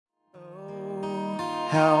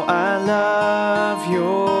How I love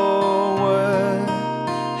your word,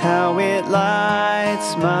 how it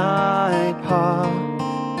lights my path,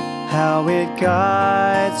 how it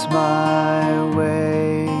guides my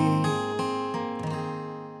way.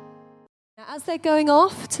 As they're going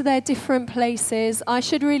off to their different places, I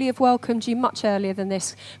should really have welcomed you much earlier than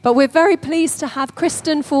this, but we're very pleased to have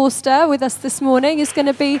Kristen Forster with us this morning, who's going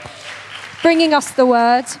to be bringing us the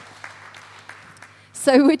word.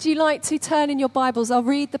 So would you like to turn in your Bibles? I'll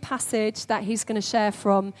read the passage that he's going to share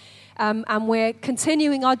from, and we're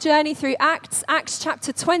continuing our journey through Acts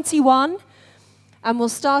chapter 21, and we'll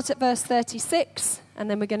start at verse 36, and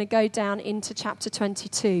then we're going to go down into chapter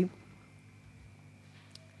 22.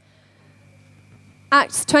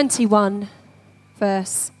 Acts 21,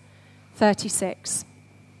 verse 36.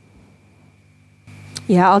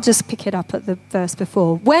 Yeah, I'll just pick it up at the verse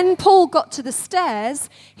before. When Paul got to the stairs,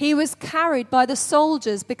 he was carried by the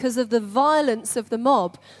soldiers because of the violence of the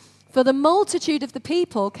mob. For the multitude of the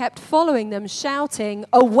people kept following them, shouting,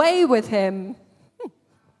 "Away with him!"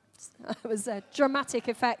 That was a dramatic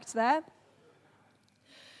effect there.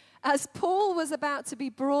 As Paul was about to be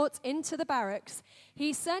brought into the barracks,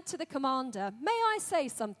 he said to the commander, "May I say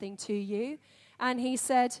something to you?" And he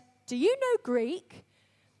said, "Do you know Greek?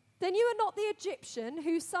 Then you are not the Egyptian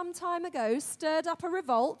who some time ago stirred up a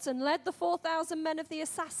revolt and led the 4,000 men of the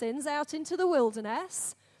assassins out into the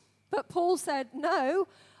wilderness?" But Paul said, "No,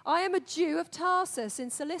 I am a Jew of Tarsus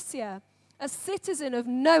in Cilicia, a citizen of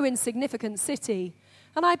no insignificant city.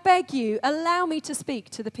 And I beg you, allow me to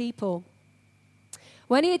speak to the people."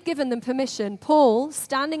 When he had given them permission, Paul,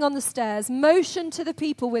 standing on the stairs, motioned to the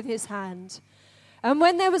people with his hand. And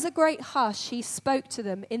when there was a great hush, he spoke to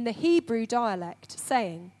them in the Hebrew dialect,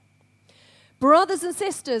 saying, "Brothers and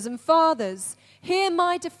sisters and fathers, hear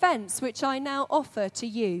my defense, which I now offer to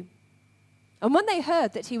you." And when they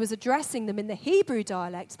heard that he was addressing them in the Hebrew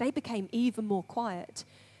dialect, they became even more quiet.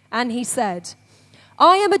 And he said,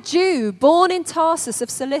 "I am a Jew, born in Tarsus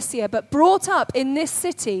of Cilicia, but brought up in this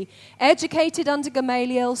city, educated under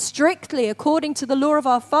Gamaliel, strictly according to the law of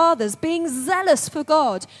our fathers, being zealous for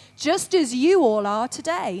God, just as you all are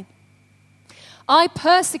today. I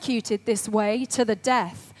persecuted this way to the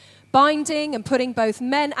death, binding and putting both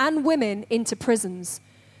men and women into prisons,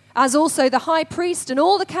 as also the high priest and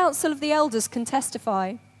all the council of the elders can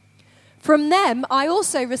testify. From them I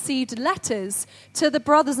also received letters to the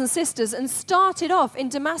brothers and sisters and started off in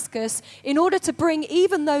Damascus in order to bring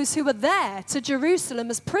even those who were there to Jerusalem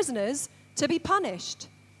as prisoners to be punished.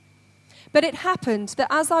 But it happened that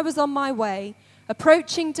as I was on my way,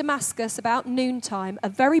 approaching Damascus about noontime, a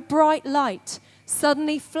very bright light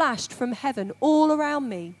suddenly flashed from heaven all around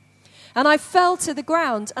me. And I fell to the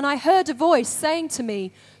ground, and I heard a voice saying to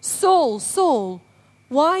me, 'Saul, Saul,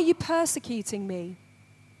 why are you persecuting me?'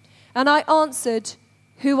 And I answered,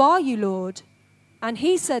 'Who are you, Lord?' And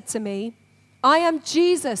he said to me, 'I am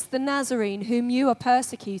Jesus the Nazarene, whom you are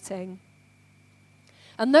persecuting.'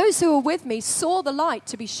 And those who were with me saw the light,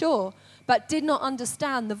 to be sure, but did not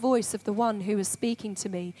understand the voice of the one who was speaking to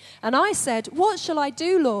me. And I said, 'What shall I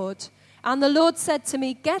do, Lord?' And the Lord said to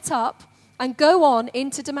me, 'Get up and go on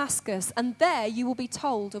into Damascus, and there you will be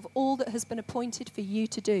told of all that has been appointed for you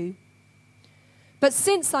to do.' But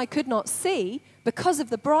since I could not see, because of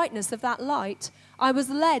the brightness of that light, I was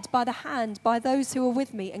led by the hand by those who were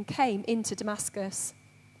with me and came into Damascus.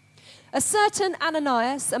 A certain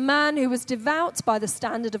Ananias, a man who was devout by the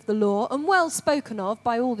standard of the law and well spoken of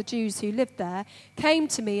by all the Jews who lived there, came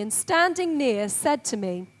to me and standing near said to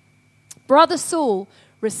me, 'Brother Saul,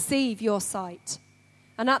 receive your sight.'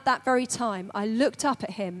 And at that very time I looked up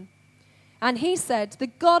at him, and he said, 'The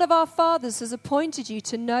God of our fathers has appointed you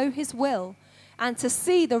to know his will, and to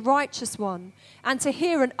see the righteous one, and to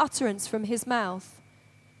hear an utterance from his mouth.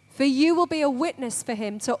 For you will be a witness for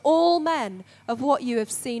him to all men of what you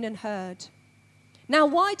have seen and heard. Now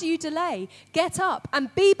why do you delay? Get up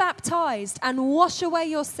and be baptized and wash away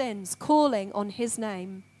your sins, calling on his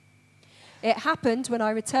name.' It happened when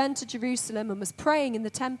I returned to Jerusalem and was praying in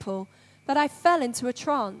the temple that I fell into a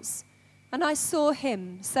trance, and I saw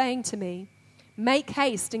him saying to me, 'Make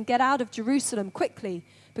haste and get out of Jerusalem quickly,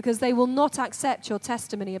 because they will not accept your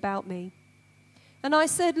testimony about me.' And I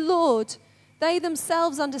said, 'Lord, they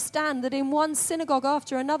themselves understand that in one synagogue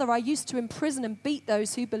after another I used to imprison and beat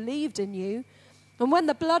those who believed in you. And when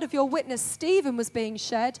the blood of your witness Stephen was being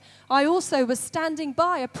shed, I also was standing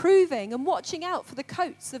by, approving and watching out for the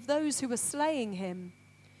coats of those who were slaying him.'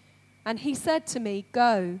 And he said to me,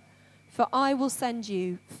 'Go, for I will send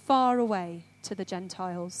you far away to the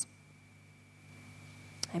Gentiles.'"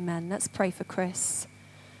 Amen. Let's pray for Chris.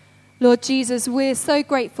 Lord Jesus, we're so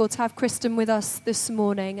grateful to have Kristen with us this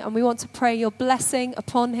morning, and we want to pray your blessing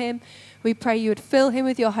upon him. We pray you would fill him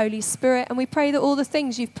with your Holy Spirit, and we pray that all the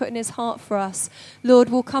things you've put in his heart for us, Lord,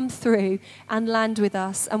 will come through and land with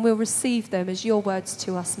us, and we'll receive them as your words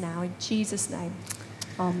to us now. In Jesus' name,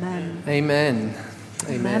 amen. Amen.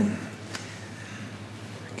 Amen.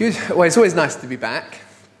 Good. Well, it's always nice to be back.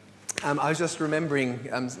 I was just remembering,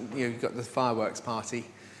 you've got the fireworks party.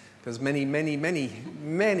 Because many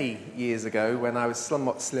years ago, when I was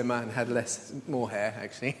somewhat slimmer and had more hair,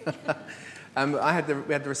 actually, we had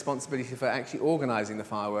the responsibility for actually organising the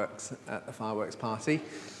fireworks at the fireworks party.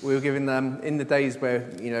 We were given, in the days where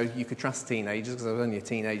you could trust teenagers, because I was only a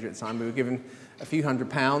teenager at the time, we were given a few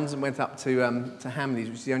 £100 and went up to Hamleys,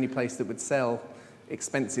 which is the only place that would sell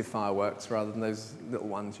expensive fireworks rather than those little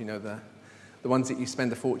ones, the ones that you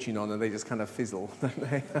spend a fortune on and they just kind of fizzle,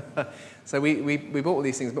 don't they? So we bought all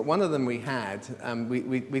these things, but one of them we had, we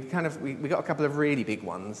got a couple of really big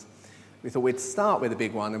ones. We thought we'd start with a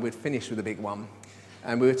big one and we'd finish with a big one.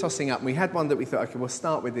 And we were tossing up. We had one that we thought, okay, we'll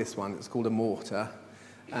start with this one. It's called a mortar,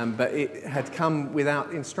 but it had come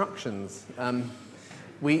without instructions,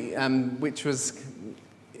 which was,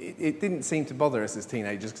 it didn't seem to bother us as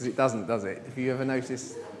teenagers because it doesn't, does it? Have you ever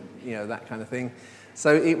noticed, that kind of thing?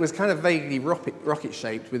 So it was kind of vaguely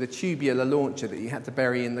rocket-shaped with a tubular launcher that you had to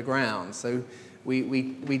bury in the ground. So we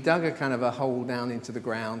dug a kind of a hole down into the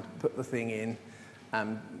ground, put the thing in,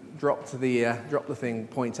 dropped the thing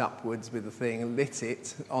point upwards with the thing, lit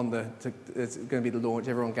it it's going to be the launch.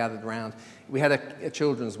 Everyone gathered around. We had a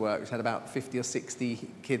children's work which had about 50 or 60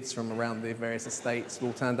 kids from around the various estates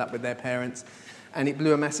all turned up with their parents. And it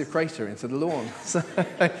blew a massive crater into the lawn.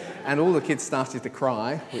 And all the kids started to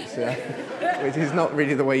cry, which is not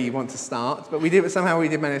really the way you want to start. But somehow we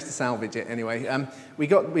did manage to salvage it anyway. We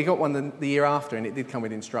got one the year after, and it did come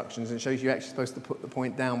with instructions, and it shows you're actually supposed to put the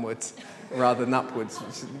point downwards rather than upwards,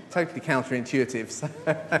 which is totally counterintuitive.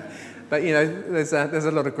 But, there's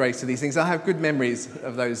a lot of grace to these things. I have good memories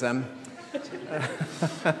of those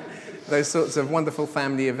those sorts of wonderful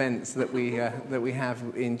family events that we have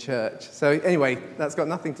in church. So anyway, that's got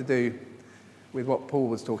nothing to do with what Paul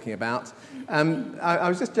was talking about. I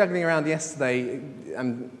was just juggling around yesterday.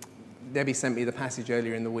 Debbie sent me the passage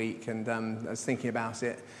earlier in the week, and I was thinking about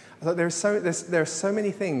it. I thought there are so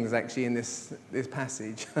many things actually in this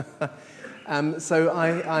passage. So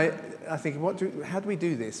I think, how do we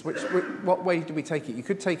do this? What way do we take it? You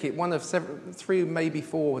could take it one of three, maybe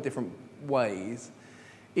four different ways.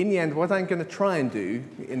 In the end, what I'm going to try and do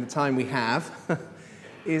in the time we have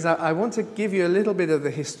is I want to give you a little bit of the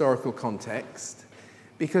historical context,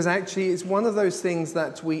 because actually it's one of those things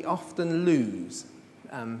that we often lose.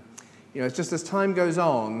 It's just as time goes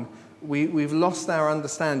on, we've lost our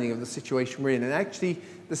understanding of the situation we're in. And actually,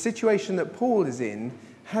 the situation that Paul is in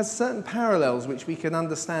has certain parallels which we can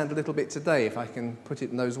understand a little bit today, if I can put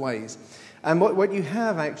it in those ways. And what you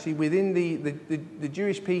have actually within the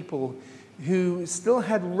Jewish people who still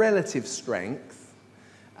had relative strength,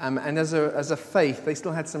 and as a faith, they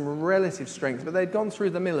still had some relative strength, but they'd gone through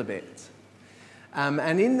the mill a bit.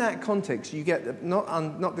 And in that context, you get,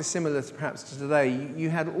 not dissimilar to perhaps to today, you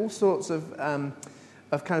had all sorts of kind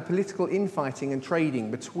of political infighting and trading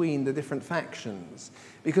between the different factions.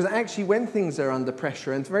 Because actually when things are under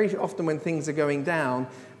pressure, and very often when things are going down,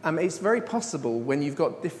 it's very possible when you've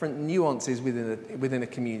got different nuances within a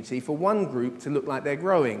community for one group to look like they're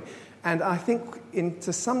growing. And I think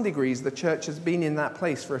to some degrees the church has been in that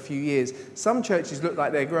place for a few years. Some churches look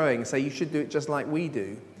like they're growing and say you should do it just like we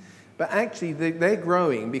do. But actually they're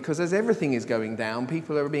growing because as everything is going down,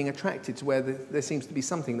 people are being attracted to where there seems to be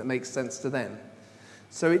something that makes sense to them.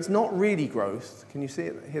 So it's not really growth. Can you see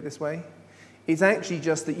it here this way? It's actually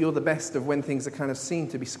just that you're the best of when things are kind of seem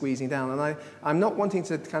to be squeezing down. And I'm not wanting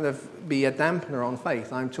to kind of be a dampener on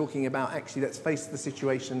faith. I'm talking about actually let's face the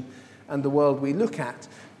situation and the world we look at.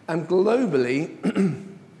 And globally,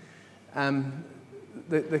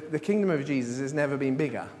 the kingdom of Jesus has never been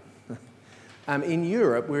bigger. In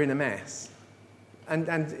Europe, we're in a mess. And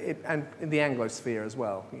in the Anglosphere as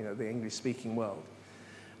well, the English-speaking world.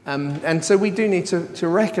 And so we do need to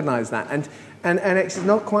recognise that. And it's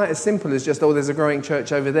not quite as simple as just, there's a growing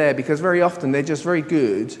church over there, because very often they're just very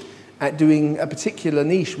good at doing a particular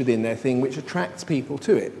niche within their thing which attracts people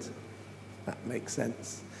to it. That makes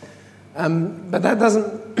sense. But that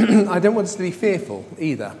doesn't, I don't want us to be fearful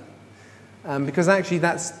either. Because actually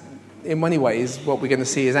that's, in many ways, what we're going to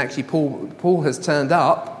see is actually Paul has turned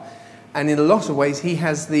up, and in a lot of ways he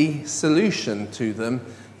has the solution to them,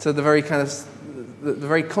 to the very kind of, the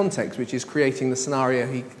very context which is creating the scenario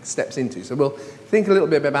he steps into. So we'll think a little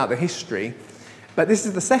bit about the history. But this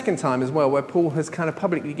is the second time as well where Paul has kind of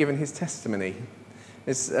publicly given his testimony.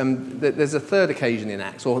 There's a third occasion in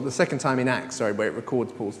Acts, or the second time in Acts, where it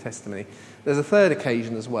records Paul's testimony. There's a third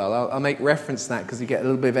occasion as well. I'll make reference to that because you get a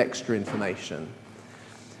little bit of extra information.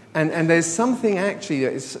 And there's something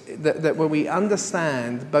actually that where we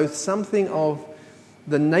understand both something of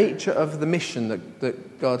the nature of the mission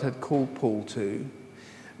that God had called Paul to,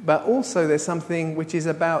 but also there's something which is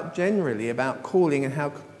generally about calling and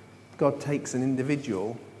how God takes an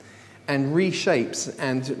individual and reshapes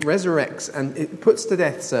and resurrects, and it puts to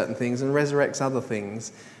death certain things and resurrects other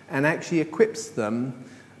things, and actually equips them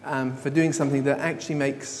for doing something that actually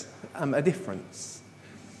makes a difference.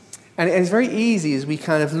 And it's very easy as we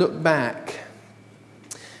kind of look back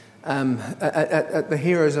at the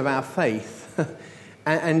heroes of our faith,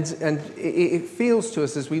 and it feels to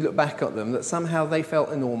us as we look back at them that somehow they felt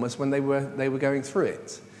enormous when they were going through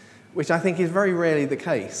it, which I think is very rarely the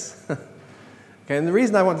case. Okay, and the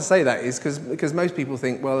reason I want to say that is because most people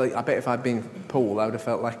think, well, I bet if I'd been Paul, I would have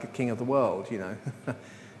felt like a king of the world, you know.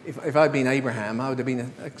 If I'd been Abraham, I would have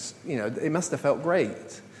been, it must have felt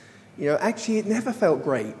great. You know, actually, it never felt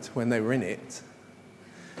great when they were in it.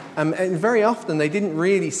 And very often they didn't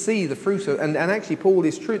really see the fruit of, and actually Paul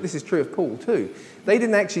is true, this is true of Paul too. They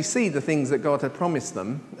didn't actually see the things that God had promised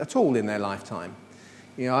them at all in their lifetime.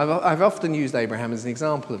 You know, I've often used Abraham as an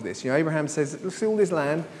example of this. You know, Abraham says, look, see all this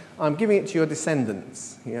land, I'm giving it to your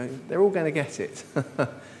descendants. You know, they're all going to get it.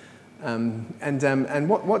 And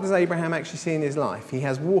what does Abraham actually see in his life? He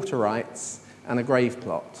has water rights and a grave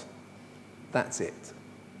plot. That's it.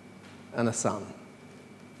 And a son.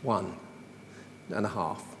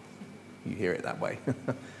 1.5. You hear it that way.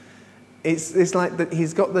 It's like that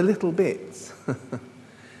he's got the little bits.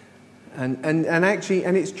 And actually,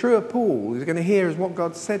 and it's true of Paul. You're going to hear is what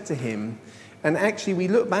God said to him. And actually, we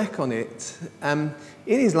look back on it. In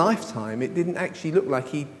his lifetime, it didn't actually look like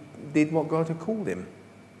he did what God had called him.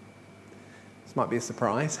 This might be a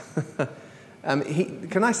surprise.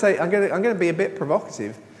 Can I say, I'm going to be a bit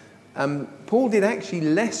provocative. Paul did actually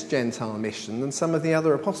less Gentile mission than some of the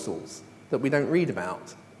other apostles that we don't read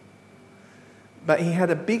about. But he had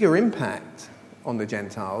a bigger impact on the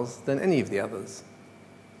Gentiles than any of the others.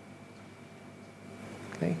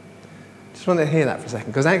 Okay? Just want to hear that for a second,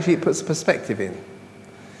 because actually it puts perspective in.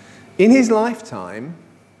 In his lifetime,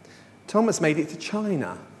 Thomas made it to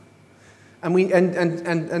China.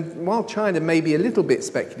 And while China may be a little bit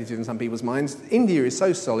speculative in some people's minds, India is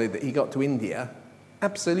so solid that he got to India,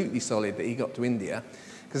 absolutely solid that he got to India,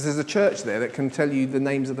 because there's a church there that can tell you the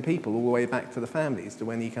names of the people all the way back to the families, to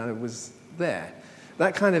when he kind of was there.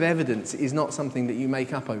 That kind of evidence is not something that you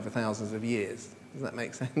make up over thousands of years. Does that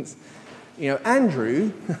make sense? You know,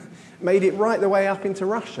 Andrew made it right the way up into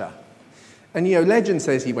Russia. And, you know, legend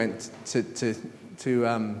says he went to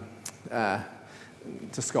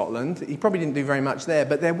Scotland. He probably didn't do very much there,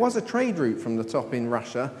 but there was a trade route from the top in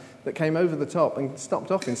Russia that came over the top and stopped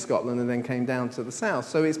off in Scotland and then came down to the south.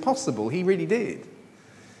 So it's possible he really did.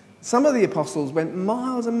 Some of the apostles went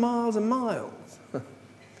miles and miles and miles.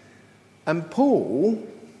 And Paul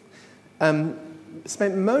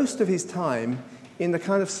spent most of his time in the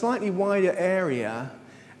kind of slightly wider area,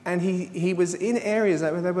 and he was in areas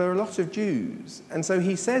where there were a lot of Jews. And so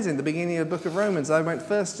he says in the beginning of the book of Romans, I went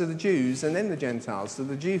first to the Jews and then the Gentiles, to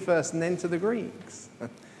the Jew first and then to the Greeks.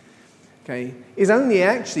 Okay, it's only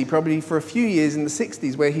actually probably for a few years in the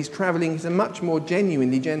 60s where he's travelling to much more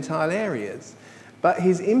genuinely Gentile areas. But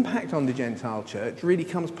his impact on the Gentile church really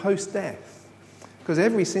comes post-death, because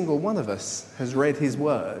every single one of us has read his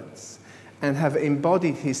words and have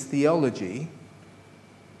embodied his theology.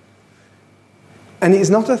 And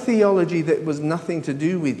it's not a theology that was nothing to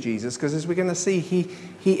do with Jesus, because as we're going to see,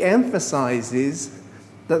 he emphasizes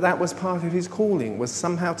that was part of his calling, was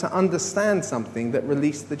somehow to understand something that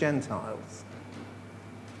released the Gentiles.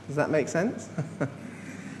 Does that make sense?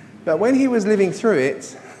 But when he was living through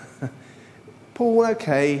it, Paul,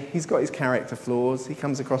 okay, he's got his character flaws. He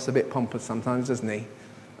comes across a bit pompous sometimes, doesn't he?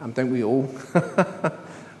 Don't we all?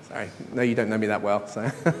 Sorry, no, you don't know me that well, so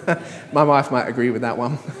my wife might agree with that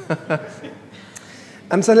one.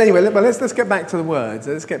 So anyway, let's get back to the words.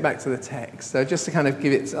 Let's get back to the text. So just to kind of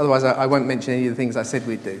give it, otherwise I won't mention any of the things I said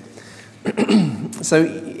we'd do. So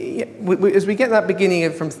as we get that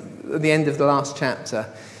beginning from the end of the last chapter,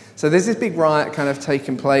 so there's this big riot kind of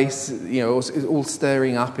taking place, you know, all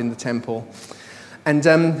stirring up in the temple. And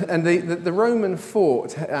the Roman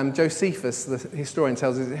fort, Josephus, the historian,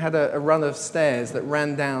 tells us it had a run of stairs that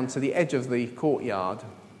ran down to the edge of the courtyard.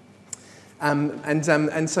 And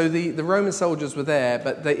so the Roman soldiers were there,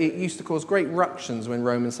 but it used to cause great ructions when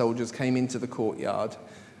Roman soldiers came into the courtyard.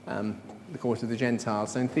 the court of the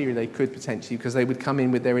Gentiles. So in theory they could potentially, because they would come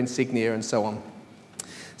in with their insignia and so on.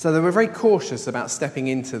 So they were very cautious about stepping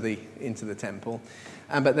into the temple,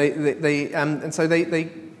 but when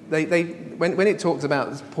it talks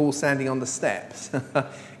about Paul standing on the steps,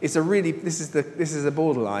 this is a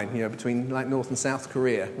borderline, between like North and South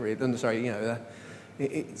Korea.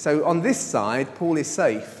 So on this side, Paul is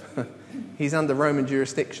safe. He's under Roman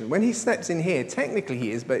jurisdiction. When he steps in here, technically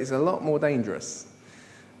he is, but it's a lot more dangerous,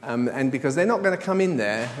 and because they're not going to come in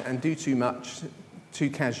there and do too much too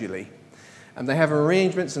casually. And they have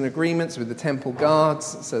arrangements and agreements with the temple guards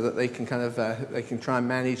so that they can they can try and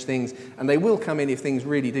manage things. And they will come in if things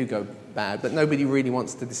really do go bad, but nobody really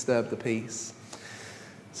wants to disturb the peace.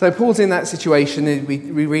 So Paul's in that situation.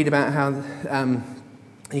 We read about how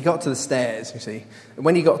he got to the stairs, you see. And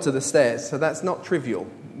when he got to the stairs, so that's not trivial.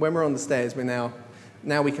 When we're on the stairs, we're now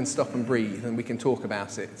we can stop and breathe and we can talk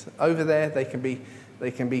about it. Over there, they can be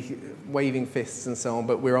waving fists and so on,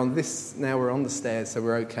 but we're on the stairs, so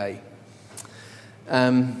we're okay.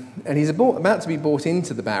 And he's about to be brought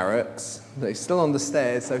into the barracks. He's still on the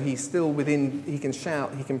stairs, so he's still within. He can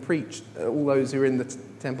shout, he can preach all those who are in the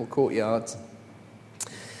temple courtyards.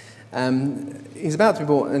 He's about to be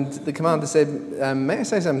brought, and the commander said, "May I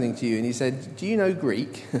say something to you?" And he said, "Do you know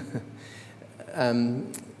Greek?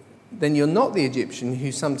 Then you're not the Egyptian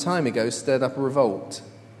who some time ago stirred up a revolt."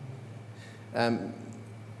 I'm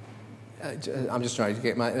just trying to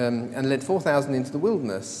get and led 4,000 into the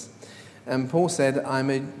wilderness. And Paul said,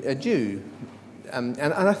 "I'm a Jew," and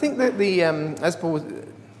I think that as Paul,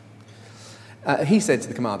 he said to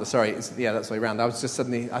the commander, that's the way around. I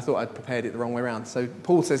thought I'd prepared it the wrong way around. So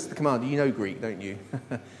Paul says to the commander, "You know Greek, don't you?"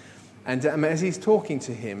 And as he's talking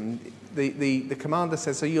to him, the commander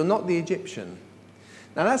says, "So you're not the Egyptian?"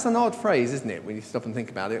 Now that's an odd phrase, isn't it? When you stop and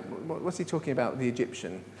think about it, what's he talking about? The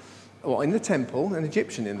Egyptian? Well, in the temple, an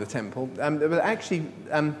Egyptian in the temple, but actually.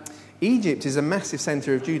 Egypt is a massive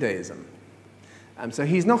centre of Judaism. So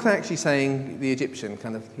he's not actually saying the Egyptian,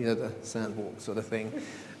 the sandwalk sort of thing.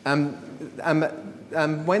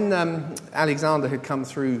 When Alexander had come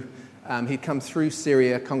through, he'd come through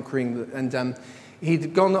Syria conquering, and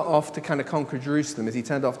he'd gone off to kind of conquer Jerusalem. As he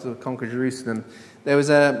turned off to conquer Jerusalem, there was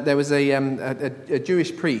a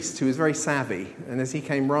Jewish priest who was very savvy, and as he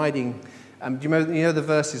came riding, do you know the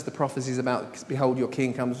verses, the prophecies about, "Behold, your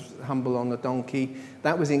king comes humble on a donkey"?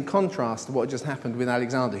 That was in contrast to what just happened with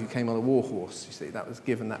Alexander, who came on a war horse. You see, that was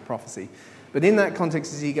given that prophecy. But in that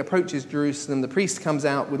context, as he approaches Jerusalem, the priest comes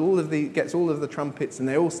out with gets all of the trumpets, and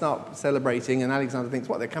they all start celebrating. And Alexander thinks,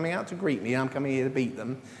 "What? They're coming out to greet me? I'm coming here to beat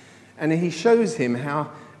them." And he shows him how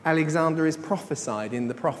Alexander is prophesied in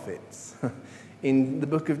the prophets. In the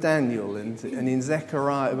book of Daniel and in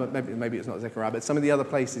Zechariah, maybe it's not Zechariah, but some of the other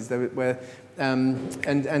places where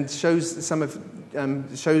and shows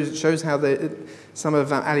how some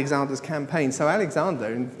of Alexander's campaign. So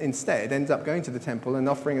Alexander instead ends up going to the temple and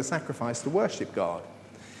offering a sacrifice to worship God,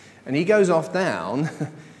 and he goes off down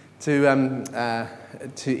to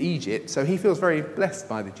Egypt. So he feels very blessed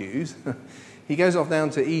by the Jews. He goes off down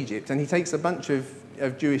to Egypt and he takes a bunch of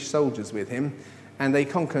Jewish soldiers with him. And they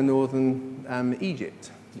conquer northern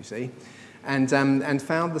Egypt, you see, and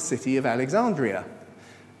found the city of Alexandria,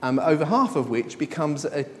 over half of which becomes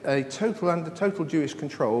a total Jewish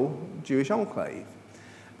control, Jewish enclave.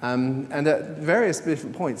 And at various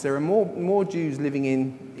different points, there are more Jews living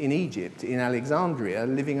in Egypt, in Alexandria,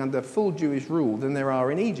 living under full Jewish rule than there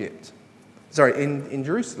are in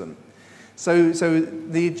Jerusalem.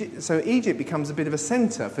 So Egypt becomes a bit of a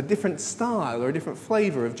centre for a different style or a different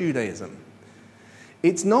flavour of Judaism.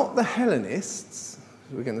 It's not the Hellenists,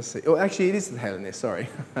 we're going to see. Oh, actually, it is the Hellenists, sorry.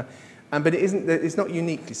 But it isn't. It's not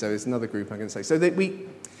uniquely so. It's another group I'm going to say. So that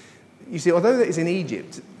you see, although that is in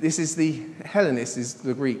Egypt, this is the Hellenists, is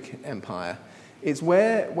the Greek Empire. It's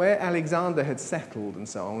where Alexander had settled and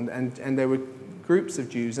so on, and there were groups of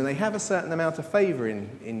Jews, and they have a certain amount of favour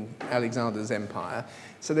in Alexander's empire.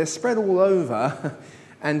 So they're spread all over,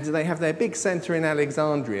 and they have their big centre in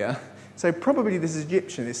Alexandria. So probably this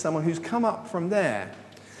Egyptian is someone who's come up from there.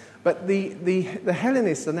 But the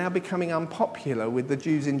Hellenists are now becoming unpopular with the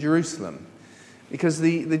Jews in Jerusalem, because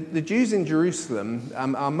the Jews in Jerusalem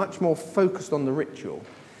are much more focused on the ritual.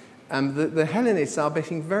 The Hellenists are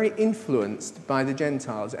being very influenced by the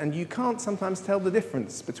Gentiles, and you can't sometimes tell the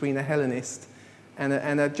difference between a Hellenist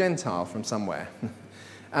and a Gentile from somewhere.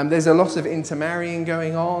 There's a lot of intermarrying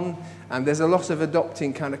going on, and there's a lot of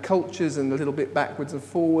adopting kind of cultures and a little bit backwards and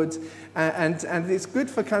forwards, and it's good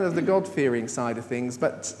for kind of the God-fearing side of things.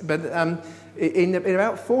 But in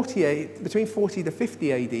about 48, between 40 to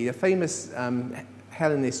 50 AD, a famous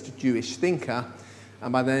Hellenist Jewish thinker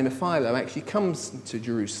by the name of Philo actually comes to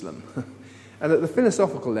Jerusalem. And at the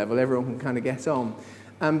philosophical level, everyone can kind of get on.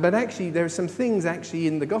 But actually, there are some things actually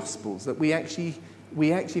in the Gospels that we actually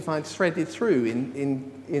find threaded through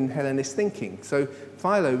in Hellenist thinking. So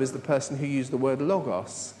Philo was the person who used the word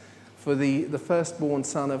logos for the firstborn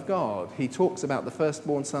Son of God. He talks about the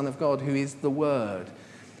firstborn Son of God who is the Word.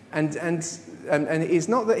 And it's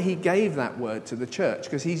not that he gave that word to the church,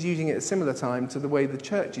 because he's using it at a similar time to the way the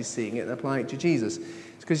church is seeing it and applying it to Jesus.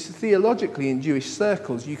 Because theologically in Jewish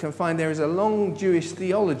circles, you can find there is a long Jewish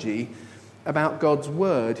theology about God's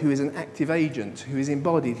word, who is an active agent, who is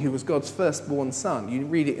embodied, who was God's firstborn son. You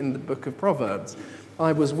read it in the book of Proverbs.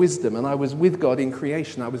 I was wisdom, and I was with God in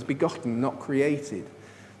creation. I was begotten, not created.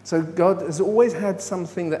 So God has always had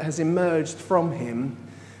something that has emerged from him,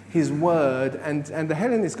 his word, and the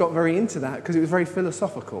Hellenists got very into that because it was very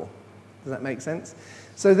philosophical. Does that make sense?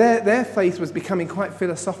 So their faith was becoming quite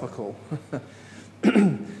philosophical.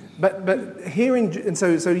 But here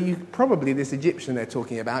so you probably, this Egyptian they're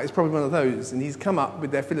talking about is probably one of those, and he's come up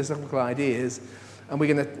with their philosophical ideas,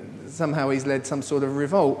 and somehow he's led some sort of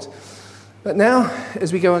revolt. But now,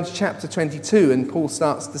 as we go on to chapter 22 and Paul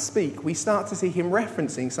starts to speak, we start to see him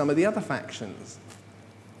referencing some of the other factions.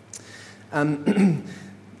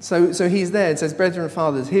 So he's there and says, "Brethren and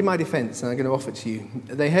fathers, hear my defense, and I'm going to offer it to you."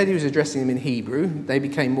 They heard he was addressing them in Hebrew. They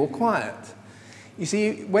became more quiet. You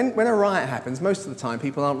see, when a riot happens, most of the time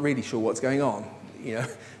people aren't really sure what's going on. You know,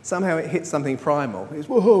 somehow it hits something primal. It's,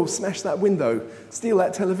 whoa, smash that window, steal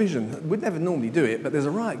that television. We'd never normally do it, but there's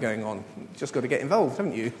a riot going on. You've just got to get involved,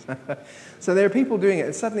 haven't you? So there are people doing it,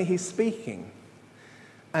 and suddenly he's speaking.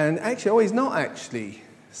 And actually, he's not actually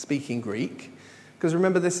speaking Greek, because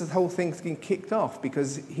remember, this whole thing's been kicked off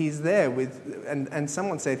because he's there with, and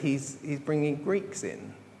someone said he's bringing Greeks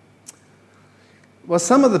in. Well,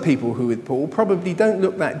 some of the people who with Paul probably don't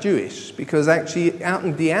look that Jewish, because actually out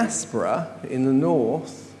in diaspora in the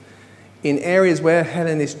north, in areas where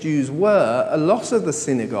Hellenist Jews were, a lot of the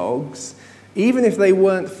synagogues, even if they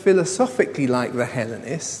weren't philosophically like the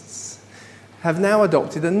Hellenists, have now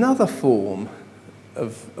adopted another form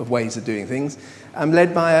of ways of doing things,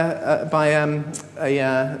 led it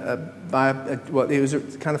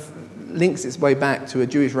kind of links its way back to a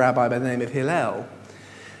Jewish rabbi by the name of Hillel.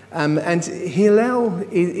 And Hillel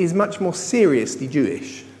is much more seriously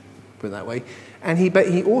Jewish, put it that way, but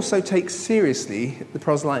he also takes seriously the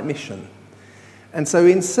proselyte mission. And so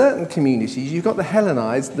in certain communities, you've got the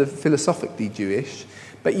Hellenized, the philosophically Jewish,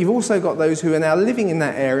 but you've also got those who are now living in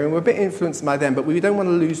that area, and we're a bit influenced by them, but we don't want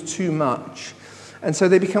to lose too much. And so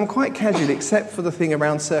they become quite casual, except for the thing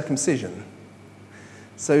around circumcision.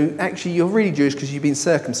 So actually, you're really Jewish because you've been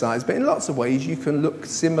circumcised, but in lots of ways you can look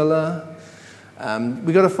similar.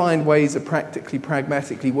 We've got to find ways of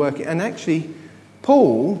pragmatically working. And actually,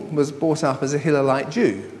 Paul was brought up as a Hillelite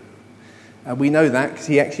Jew. We know that because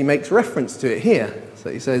he actually makes reference to it here.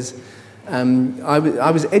 So he says,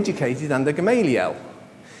 I was educated under Gamaliel.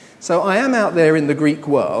 So I am out there in the Greek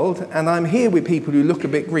world, and I'm here with people who look a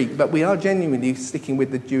bit Greek, but we are genuinely sticking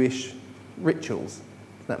with the Jewish rituals.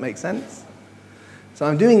 Does that make sense? So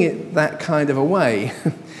I'm doing it that kind of a way.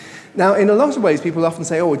 Now, in a lot of ways, people often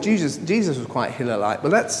say, oh, Jesus was quite Hillelite.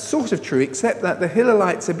 Well, that's sort of true, except that the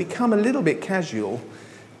Hillelites have become a little bit casual.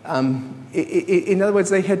 In other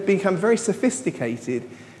words, they had become very sophisticated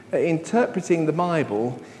at interpreting the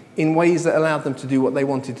Bible in ways that allowed them to do what they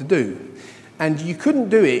wanted to do. And you couldn't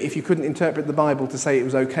do it if you couldn't interpret the Bible to say it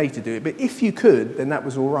was okay to do it. But if you could, then that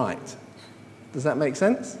was all right. Does that make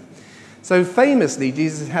sense? So famously,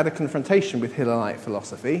 Jesus had a confrontation with Hillelite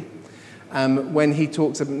philosophy when he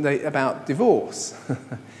talks about divorce.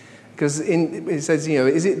 Because it says,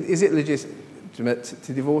 is it legitimate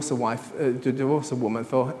to divorce a woman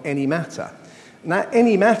for any matter? And that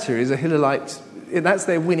any matter is a Hillelite, that's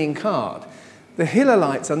their winning card. The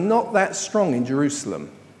Hillelites are not that strong in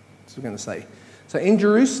Jerusalem. That's what we're going to say. So in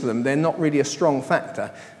Jerusalem, they're not really a strong factor.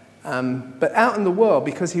 But out in the world,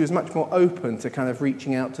 because he was much more open to kind of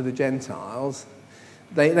reaching out to the Gentiles,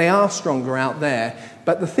 they are stronger out there.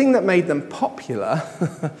 But the thing that made them popular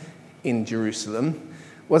in Jerusalem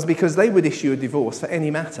was because they would issue a divorce for any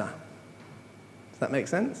matter. Does that make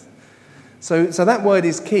sense? So that word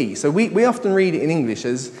is key. So we often read it in English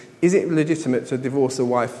as, is it legitimate to divorce a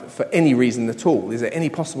wife for any reason at all? Is there any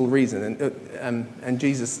possible reason? And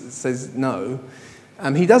Jesus says no.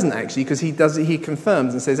 He doesn't actually, because he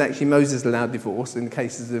confirms and says actually Moses allowed divorce in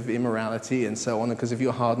cases of immorality and so on, because of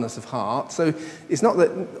your hardness of heart. So it's not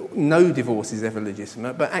that no divorce is ever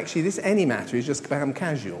legitimate, but actually this any matter is just become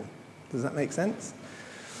casual. Does that make sense?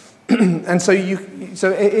 And so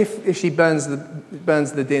if she burns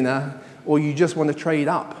the dinner, or you just want to trade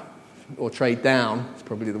up or trade down, it's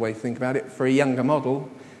probably the way to think about it, for a younger model,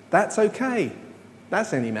 That's okay.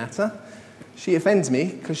 That's any matter. She offends me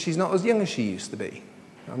because she's not as young as she used to be.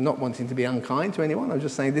 I'm not wanting to be unkind to anyone. I'm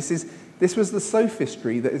just saying this was the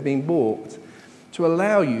sophistry that is being bought to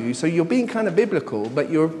allow you. So you're being kind of biblical, but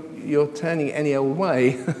you're turning it any old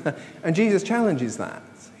way. And Jesus challenges that.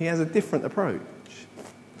 He has a different approach.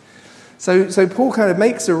 So Paul kind of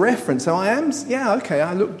makes a reference. So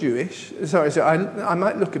I look Jewish. So I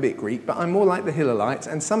might look a bit Greek, but I'm more like the Hillelites,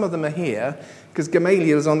 and some of them are here because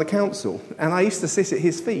Gamaliel is on the council. And I used to sit at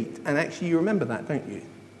his feet. And actually, you remember that, don't you?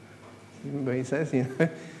 You remember what he says,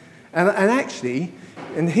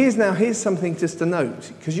 And here's something just to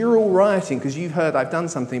note, because you're all rioting because you've heard I've done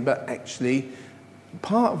something, but actually,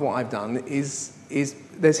 part of what I've done is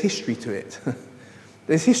there's history to it.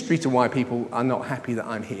 There's history to why people are not happy that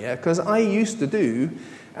I'm here, because I used to do,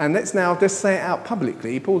 and let's now just say it out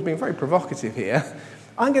publicly, Paul's being very provocative here,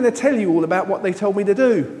 I'm going to tell you all about what they told me to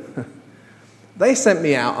do. They sent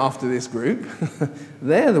me out after this group.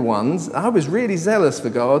 They're the ones. I was really zealous for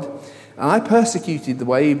God. I persecuted the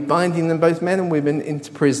way, binding them, both men and women,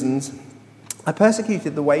 into prisons. I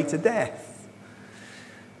persecuted the way to death.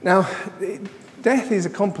 Now, death is a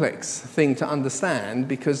complex thing to understand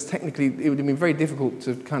because technically it would have been very difficult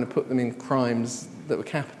to kind of put them in crimes that were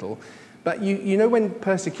capital. But you know when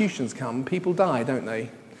persecutions come, people die, don't they?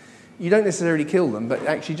 You don't necessarily kill them, but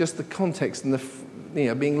actually just the context and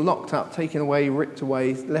being locked up, taken away, ripped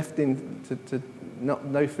away, left in to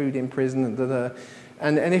no food in prison,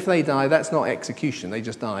 and if they die, that's not execution. They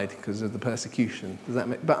just died because of the persecution.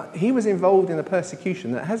 But he was involved in a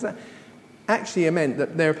persecution that has actually meant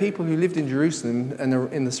that there are people who lived in Jerusalem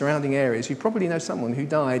and in the surrounding areas who probably know someone who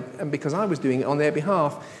died, and because I was doing it on their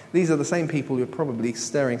behalf, these are the same people who are probably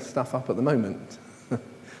stirring stuff up at the moment.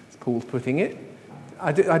 As Paul's putting it.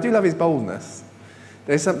 I do love his boldness.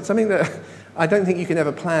 There's something that I don't think you can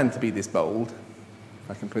ever plan to be this bold, if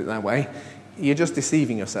I can put it that way. You're just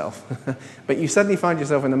deceiving yourself. But you suddenly find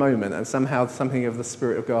yourself in a moment and somehow something of the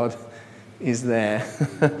Spirit of God is there.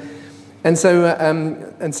 And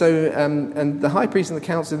the high priest and the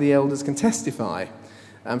council of the elders can testify.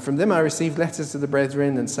 From them I received letters to the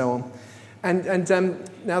brethren and so on.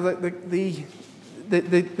 Now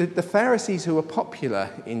the Pharisees who were popular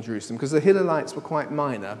in Jerusalem, because the Hillelites were quite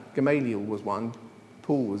minor, Gamaliel was one,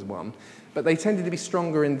 Paul was one, but they tended to be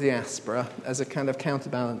stronger in diaspora as a kind of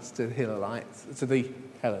counterbalance to the Hillelites, to the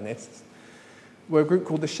Hellenists, were a group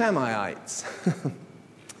called the Shammaites.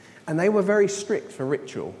 And they were very strict for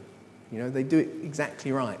ritual. They do it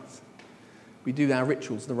exactly right. We do our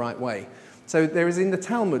rituals the right way. So there is in the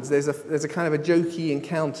Talmuds, there's a kind of a jokey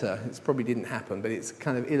encounter. It probably didn't happen, but it's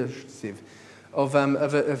kind of illustrative of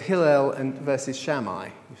Hillel versus Shammai,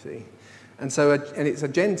 you see. And it's a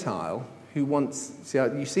Gentile who wants...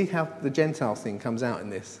 you see how the Gentile thing comes out in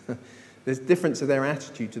this? There's difference of their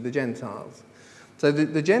attitude to the Gentiles. So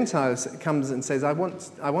the Gentile comes and says, I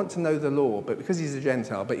want to know the law, but because he's a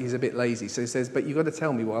Gentile, but he's a bit lazy, so he says, but you've got to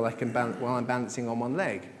tell me while I'm balancing on one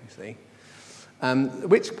leg, you see. At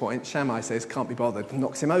which point, Shammai says, can't be bothered,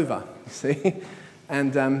 knocks him over, you see.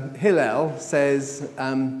 And Hillel says,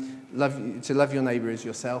 to love your neighbour as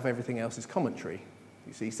yourself, everything else is commentary,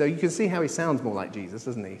 you see. So you can see how he sounds more like Jesus,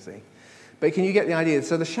 doesn't he, see? But can you get the idea?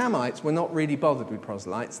 So the Shammites were not really bothered with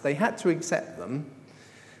proselytes. They had to accept them,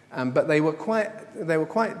 but they were quite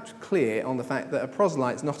clear on the fact that a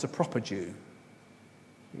proselyte's not a proper Jew.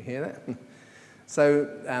 You hear that?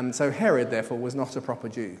 So Herod, therefore, was not a proper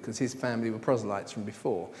Jew because his family were proselytes from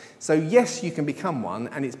before. So yes, you can become one,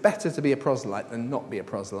 and it's better to be a proselyte than not be a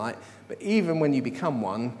proselyte. But even when you become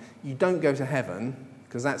one, you don't go to heaven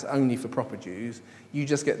because that's only for proper Jews. You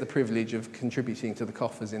just get the privilege of contributing to the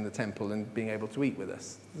coffers in the temple and being able to eat with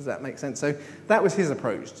us. Does that make sense? So that was his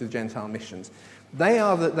approach to Gentile missions. They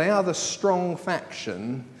are the strong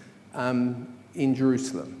faction in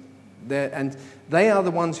Jerusalem. And they are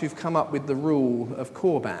the ones who've come up with the rule of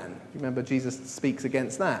Korban. Remember, Jesus speaks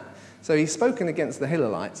against that. So he's spoken against the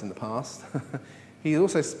Hillelites in the past. He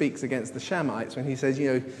also speaks against the Shammites when he says,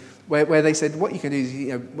 where they said, what you can do is,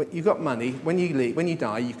 you've got money, when you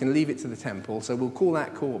die, you can leave it to the temple, so we'll call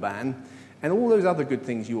that Korban, and all those other good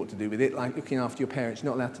things you ought to do with it, like looking after your parents,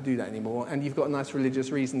 you're not allowed to do that anymore, and you've got a nice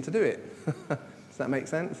religious reason to do it. Does that make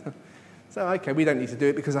sense? So, okay, we don't need to do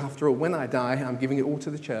it because after all, when I die, I'm giving it all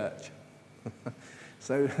to the church.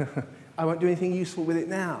 So I won't do anything useful with it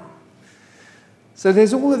now. So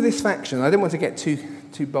there's all of this faction. I don't want to get too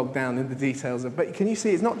bogged down in the details of, but can you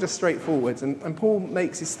see it's not just straightforward? And Paul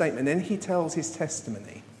makes his statement, then he tells his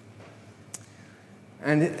testimony.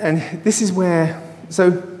 And this is where,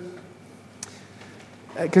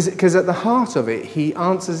 because at the heart of it, he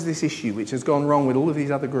answers this issue which has gone wrong with all of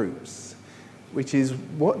these other groups. which is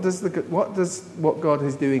what God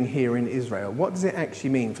is doing here in Israel, what does it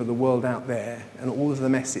actually mean for the world out there and all of the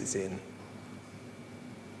mess it's in?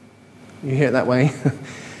 You hear it that way?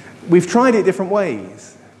 We've tried it different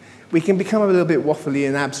ways. We can become a little bit waffly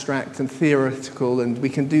and abstract and theoretical, and we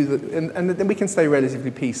can do and then we can stay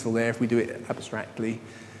relatively peaceful there if we do it abstractly,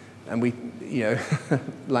 and we,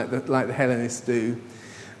 like the Hellenists do.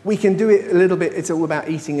 We can do it a little bit. It's all about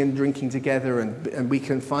eating and drinking together, and we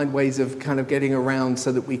can find ways of kind of getting around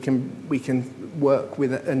so that we can work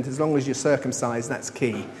with it. And as long as you're circumcised, that's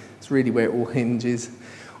key. It's really where it all hinges.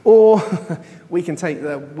 Or we can take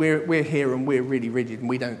we're here and we're really rigid and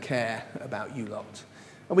we don't care about you lot.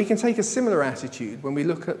 And we can take a similar attitude when we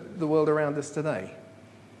look at the world around us today,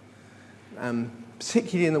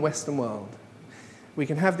 particularly in the Western world. We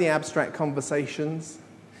can have the abstract conversations.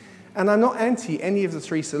 And I'm not anti any of the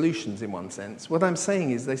three solutions in one sense. What I'm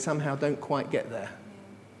saying is they somehow don't quite get there.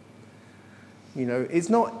 It's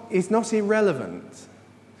not irrelevant.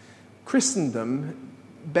 Christendom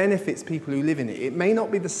benefits people who live in it. It may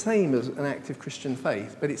not be the same as an active Christian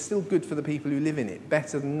faith, but it's still good for the people who live in it,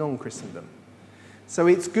 better than non-Christendom. So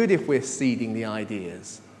it's good if we're seeding the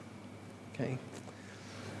ideas. Okay?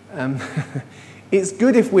 It's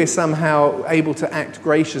good if we're somehow able to act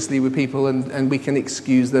graciously with people and we can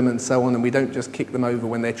excuse them and so on, and we don't just kick them over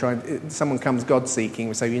when they're trying. Someone comes God-seeking,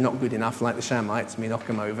 we say, you're not good enough, like the Shamites, and we knock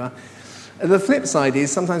them over. The flip side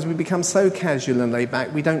is sometimes we become so casual and laid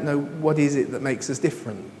back, we don't know what is it that makes us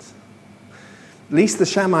different. At least the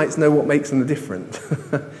Shamites know what makes them different.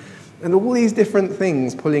 And all these different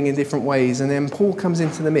things pulling in different ways, and then Paul comes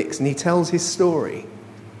into the mix and he tells his story.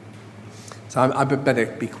 So I better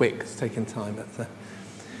be quick, it's taking time.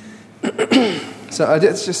 We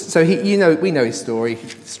know his story.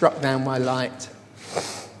 He's struck down by light.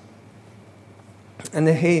 And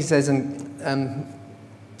then he says,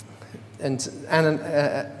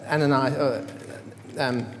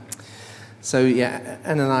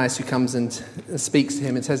 Ananias who comes and speaks to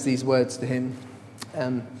him and says these words to him,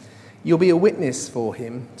 you'll be a witness for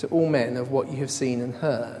him to all men of what you have seen and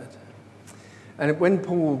heard. And when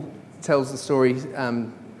Paul tells the story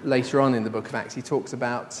later on in the book of Acts, he talks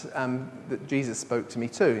about that Jesus spoke to me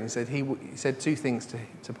too, and he said two things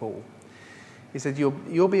to Paul. He said,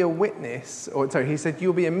 you'll be a witness, he said,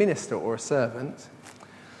 you'll be a minister or a servant,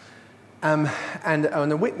 and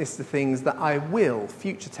a witness to things that I will,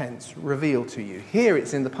 future tense, reveal to you. Here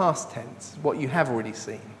it's in the past tense, what you have already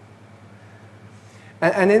seen.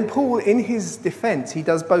 And then Paul, in his defense, he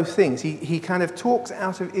does both things. He kind of talks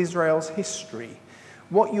out of Israel's history,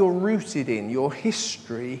 what you're rooted in, your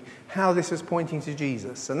history, how this was pointing to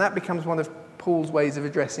Jesus. And that becomes one of Paul's ways of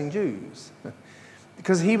addressing Jews.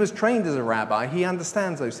 Because he was trained as a rabbi, he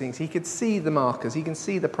understands those things. He could see the markers, he can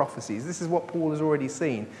see the prophecies. This is what Paul has already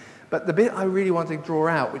seen. But the bit I really want to draw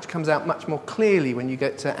out, which comes out much more clearly when you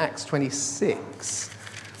get to Acts 26,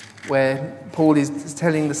 where Paul is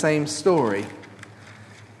telling the same story.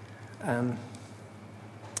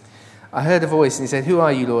 I heard a voice and he said, who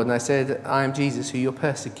are you, Lord? And I said, I am Jesus, who you're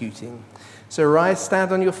persecuting. So arise,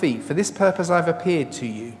 stand on your feet. For this purpose I've appeared to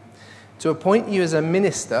you, to appoint you as a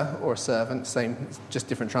minister or a servant, same, just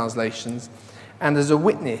different translations, and as a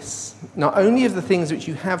witness, not only of the things which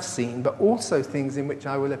you have seen, but also things in which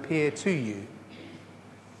I will appear to you.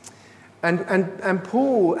 And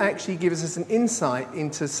Paul actually gives us an insight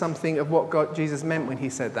into something of what Jesus meant when he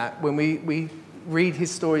said that, when we read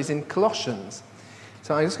his stories in Colossians.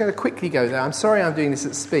 So I'm just going to quickly go there. I'm sorry I'm doing this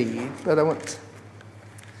at speed, but I want...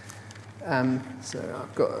 so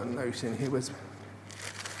I've got a note in here.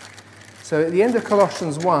 So at the end of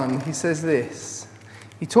Colossians 1, he says this.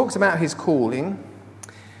 He talks about his calling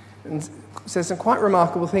and says some quite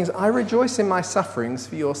remarkable things. I rejoice in my sufferings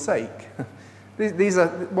for your sake. These are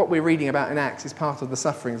what we're reading about in Acts is part of the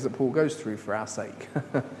sufferings that Paul goes through for our sake.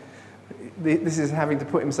 This is having to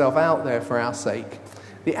put himself out there for our sake.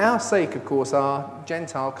 The our sake, of course, are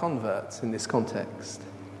Gentile converts in this context.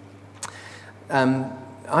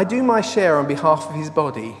 I do my share on behalf of his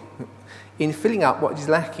body in filling up what is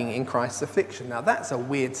lacking in Christ's affliction. Now, that's a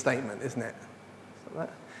weird statement, isn't it?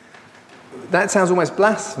 That sounds almost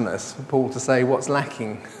blasphemous for Paul to say what's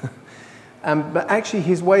lacking. But actually,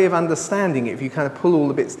 his way of understanding it, if you kind of pull all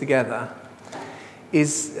the bits together,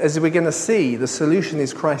 is, as we're going to see, the solution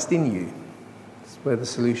is Christ in you. That's where the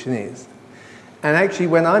solution is. And actually,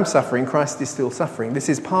 when I'm suffering, Christ is still suffering. This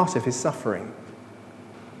is part of his suffering.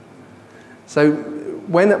 So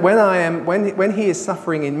when he is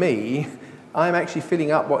suffering in me, I'm actually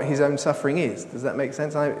filling up what his own suffering is. Does that make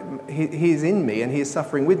sense? He is in me and he is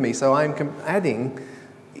suffering with me. So I'm adding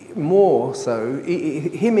more so,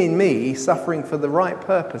 him in me, suffering for the right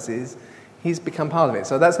purposes, He's become part of it.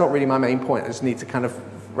 So that's not really my main point. I just need to kind of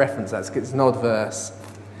reference that. It's an odd verse.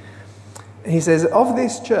 He says, of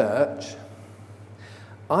this church,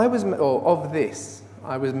 I was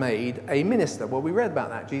made a minister. Well, we read about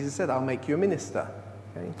that. Jesus said, I'll make you a minister.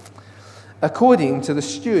 Okay? According to the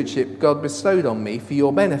stewardship God bestowed on me for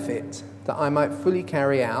your benefit, that I might fully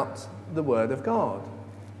carry out the word of God.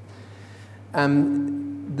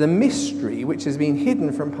 The mystery which has been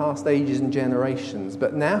hidden from past ages and generations,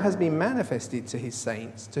 but now has been manifested to his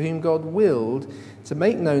saints, to whom God willed to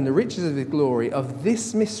make known the riches of his glory of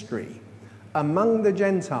this mystery among the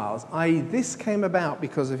Gentiles, i.e. this came about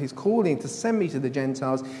because of his calling to send me to the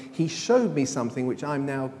Gentiles. He showed me something which I'm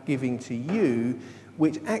now giving to you,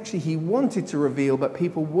 which actually he wanted to reveal, but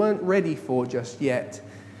people weren't ready for just yet.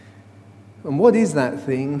 And what is that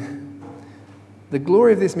thing? The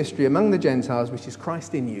glory of this mystery among the Gentiles, which is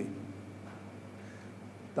Christ in you.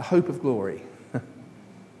 The hope of glory.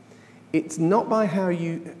 It's not by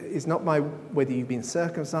whether you've been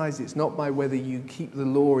circumcised, it's not by whether you keep the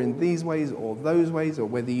law in these ways or those ways, or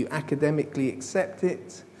whether you academically accept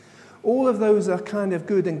it. All of those are kind of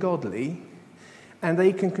good and godly, and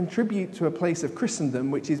they can contribute to a place of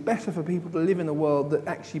Christendom which is better for people to live in a world that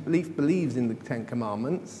actually believes in the Ten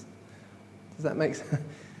Commandments. Does that make sense?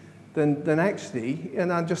 Then actually,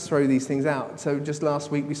 and I'll just throw these things out. So just last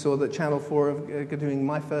week we saw that Channel 4 are doing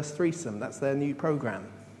My First Threesome. That's their new program.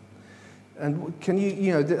 And can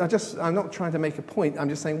I'm not trying to make a point. I'm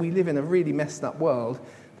just saying we live in a really messed up world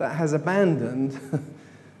that has abandoned.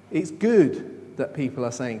 It's good that people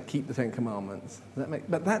are saying, keep the Ten Commandments.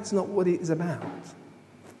 But that's not what it is about.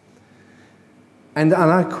 And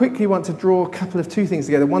I quickly want to draw two things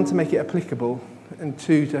together. One, to make it applicable, and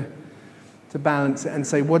two, to balance it and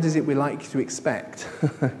say, what is it we like to expect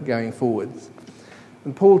going forwards?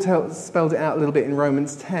 And Paul spelled it out a little bit in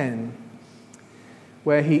Romans 10,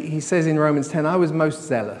 where he says in Romans 10, I was most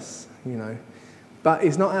zealous, but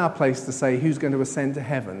it's not our place to say who's going to ascend to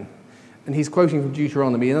heaven. And he's quoting from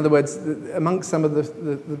Deuteronomy. In other words, amongst some of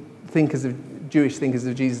the Jewish thinkers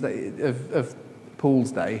of Jesus, of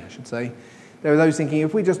Paul's day, I should say, there were those thinking,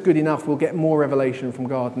 if we're just good enough, we'll get more revelation from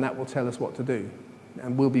God, and that will tell us what to do.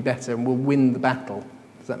 And we'll be better, and we'll win the battle.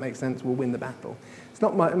 Does that make sense? We'll win the battle. It's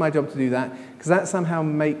not my job to do that, because that somehow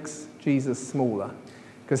makes Jesus smaller,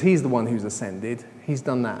 because he's the one who's ascended. He's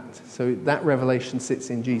done that. So that revelation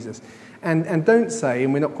sits in Jesus. And don't say,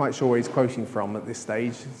 and we're not quite sure where he's quoting from at this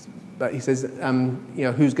stage, but he says,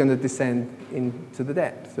 who's going to descend into the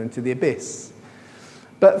depth, into the abyss.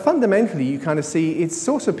 But fundamentally, you kind of see it's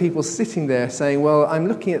sort of people sitting there saying, well, I'm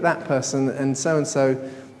looking at that person, and so,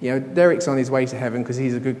 Derek's on his way to heaven because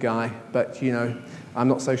he's a good guy, but, I'm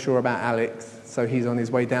not so sure about Alex, so he's on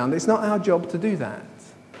his way down. It's not our job to do that.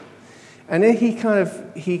 And then he kind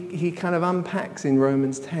of unpacks in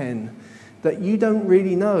Romans 10 that you don't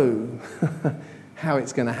really know how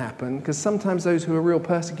it's going to happen, because sometimes those who are real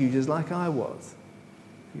persecutors, like I was,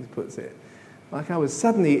 he puts it,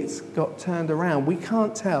 suddenly it's got turned around. We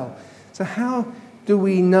can't tell. So how do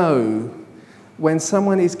we know when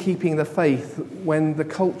someone is keeping the faith when the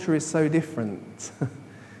culture is so different?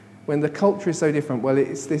 When the culture is so different, well,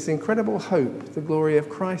 it's this incredible hope, the glory of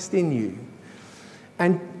Christ in you.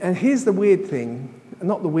 And here's the weird thing,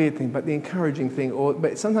 not the weird thing, but the encouraging thing,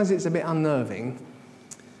 but sometimes it's a bit unnerving,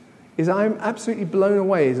 is I'm absolutely blown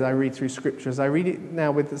away as I read through Scripture, as I read it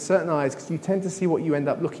now with certain eyes, because you tend to see what you end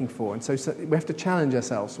up looking for. And so we have to challenge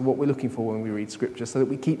ourselves for what we're looking for when we read Scripture, so that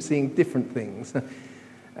we keep seeing different things.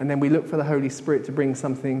 And then we look for the Holy Spirit to bring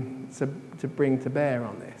something to bring to bear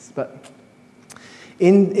on this. But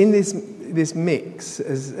in this mix,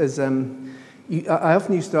 I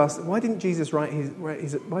often used to ask, why didn't Jesus why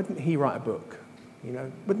didn't he write a book?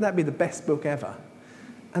 Wouldn't that be the best book ever?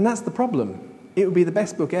 And that's the problem. It would be the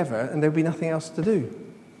best book ever, and there would be nothing else to do.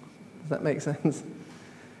 Does that make sense?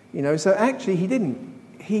 So actually he didn't.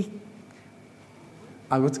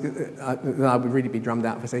 I would really be drummed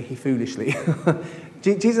out if I say he foolishly.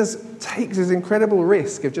 Jesus takes this incredible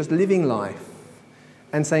risk of just living life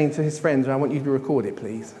and saying to his friends, I want you to record it,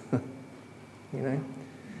 please.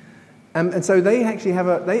 And so they actually have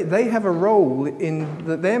a role in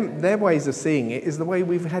their ways of seeing it is the way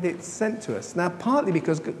we've had it sent to us. Now, partly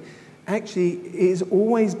because actually it has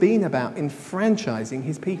always been about enfranchising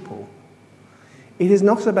his people. It is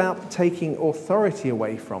not about taking authority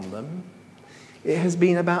away from them. It has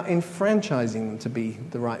been about enfranchising them to be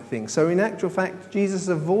the right thing. So in actual fact, Jesus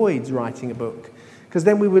avoids writing a book, because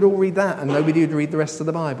then we would all read that and nobody would read the rest of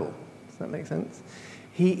the Bible. Does that make sense?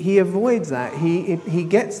 He avoids that. He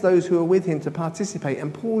gets those who are with him to participate.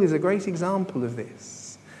 And Paul is a great example of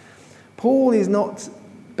this. Paul is not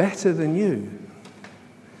better than you.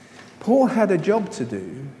 Paul had a job to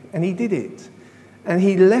do, and he did it. And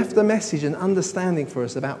he left a message and understanding for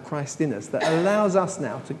us about Christ in us that allows us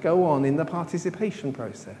now to go on in the participation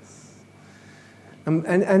process.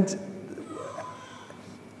 And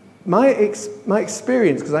my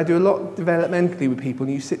experience, because I do a lot developmentally with people,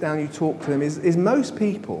 and you sit down and you talk to them, is most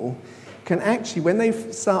people can actually, when they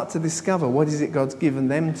start to discover what is it God's given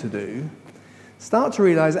them to do, start to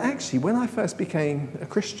realise, actually, when I first became a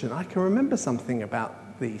Christian, I can remember something about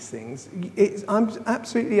these things. I'm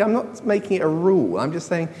not making it a rule. I'm just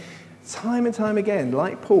saying, time and time again,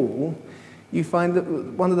 like Paul, you find that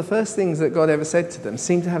one of the first things that God ever said to them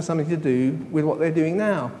seemed to have something to do with what they're doing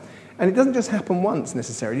now. And it doesn't just happen once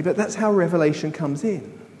necessarily, but that's how revelation comes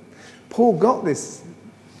in. Paul got this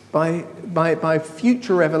by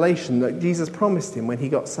future revelation that Jesus promised him when he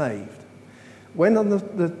got saved. When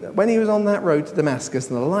he was on that road to Damascus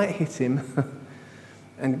and the light hit him,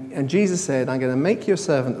 and Jesus said, I'm going to make you a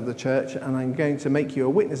servant of the church, and I'm going to make you a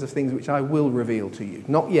witness of things which I will reveal to you.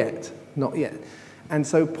 Not yet. And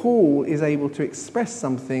so Paul is able to express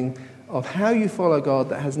something of how you follow God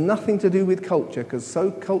that has nothing to do with culture, because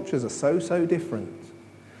cultures are so different.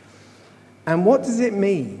 And what does it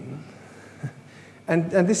mean?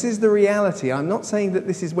 And this is the reality. I'm not saying that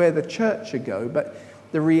this is where the church should go, but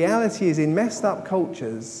the reality is in messed up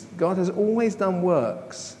cultures, God has always done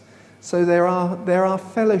works. So there are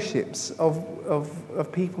fellowships of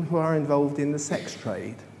people who are involved in the sex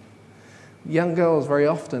trade. Young girls very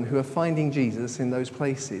often who are finding Jesus in those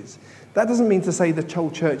places. That doesn't mean to say the whole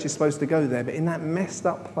church is supposed to go there, but in that messed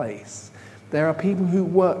up place, there are people who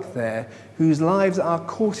work there whose lives are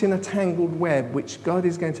caught in a tangled web which God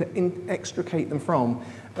is going to extricate them from.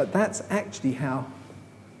 But that's actually how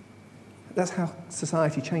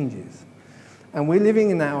society changes. And we're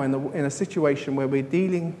living now in a situation where we're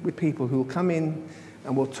dealing with people who will come in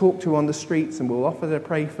and we'll talk to on the streets and we'll offer to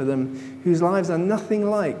pray for them, whose lives are nothing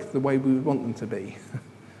like the way we would want them to be.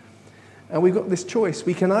 And we've got this choice.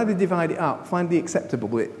 We can either divide it up, find the acceptable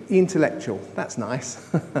bit, the intellectual, that's nice.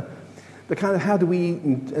 The kind of how do we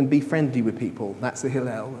eat and be friendly with people, that's the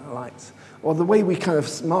Hillel lights. Or the way we kind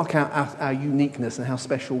of mark out our uniqueness and how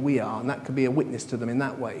special we are, and that could be a witness to them in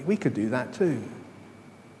that way. We could do that too.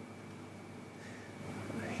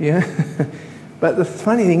 Yeah? But the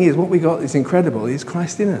funny thing is, what we got is incredible, is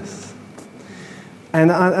Christ in us.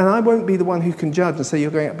 And I won't be the one who can judge and say you're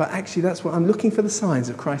going, but actually that's what I'm looking for, the signs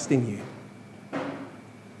of Christ in you.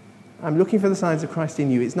 I'm looking for the signs of Christ in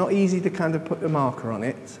you. It's not easy to kind of put a marker on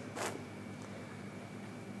it,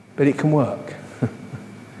 but it can work.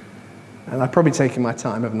 And I've probably taken my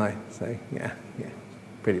time, haven't I? So, yeah,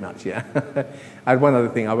 pretty much, yeah. I had one other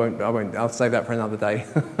thing, I won't, I'll save that for another day.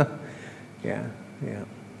 Yeah.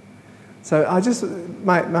 So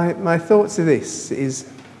my thoughts are this, is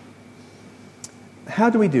how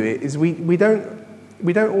do we do it? Is we don't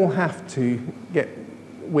all have to get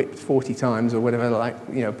whipped 40 times or whatever, like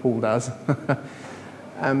Paul does.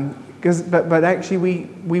 But actually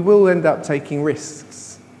we will end up taking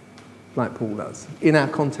risks, like Paul does, in our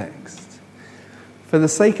context, for the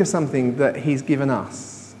sake of something that he's given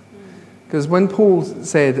us. Because when Paul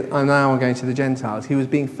said, I'm going to the Gentiles, he was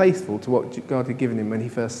being faithful to what God had given him when he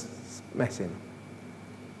first met him.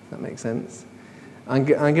 Does that make sense? I'm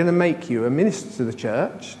going to make you a minister to the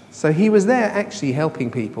church. So he was there actually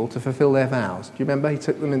helping people to fulfill their vows. Do you remember? He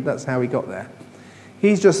took them in, that's how he got there.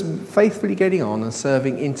 He's just faithfully getting on and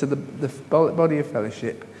serving into the body of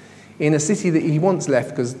fellowship in a city that he once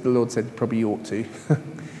left because the Lord said probably you ought to.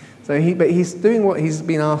 But he's doing what he's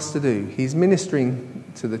been asked to do. He's ministering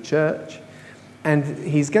to the church, and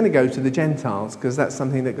he's going to go to the Gentiles because that's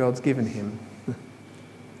something that God's given him.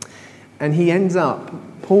 And he ends up,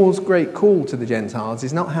 Paul's great call to the Gentiles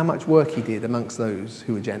is not how much work he did amongst those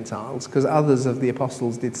who were Gentiles, because others of the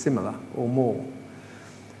apostles did similar or more.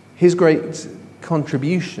 His great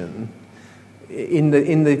contribution in the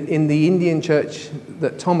Indian church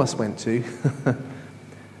that Thomas went to,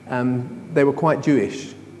 they were quite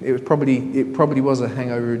Jewish. It probably was a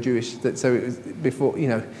hangover of Jewish. So it was before,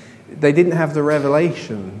 they didn't have the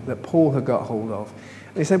revelation that Paul had got hold of.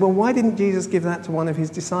 And you say, well, why didn't Jesus give that to one of his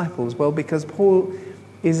disciples? Well, because Paul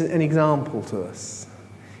is an example to us.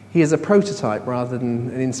 He is a prototype rather than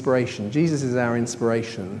an inspiration. Jesus is our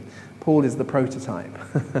inspiration. Paul is the prototype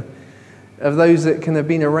of those that can have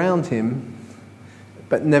been around him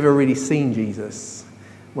but never really seen Jesus.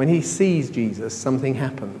 When he sees Jesus, something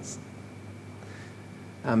happens.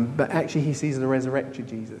 But actually he sees the resurrected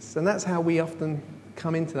Jesus. And that's how we often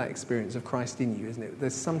come into that experience of Christ in you, isn't it?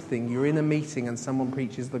 There's something, you're in a meeting and someone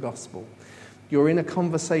preaches the gospel. You're in a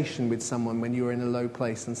conversation with someone when you're in a low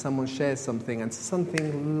place and someone shares something and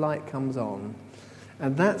something light comes on.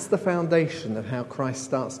 And that's the foundation of how Christ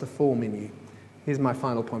starts to form in you. Here's my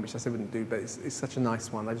final point, which I said I wouldn't do, but it's such a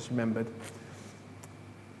nice one. I just remembered.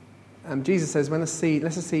 Jesus says,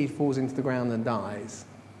 unless a seed falls into the ground and dies,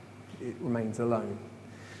 it remains alone.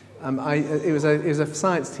 It was a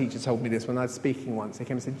science teacher told me this when I was speaking once. He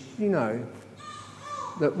came and said, did you know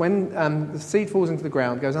that when the seed falls into the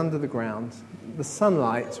ground, goes under the ground, the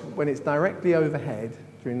sunlight, when it's directly overhead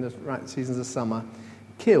during the right seasons of summer,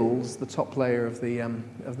 kills the top layer of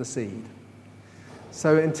the seed.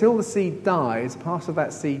 So until the seed dies, part of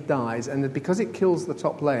that seed dies, and because it kills the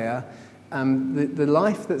top layer, the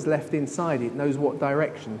life that's left inside it knows what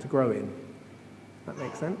direction to grow in. That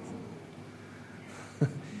makes sense?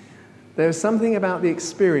 There's something about the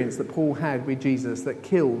experience that Paul had with Jesus that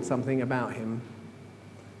killed something about him.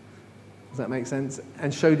 Does that make sense?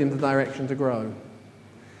 And showed him the direction to grow.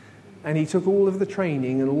 And he took all of the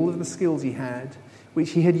training and all of the skills he had,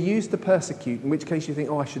 which he had used to persecute, in which case you think,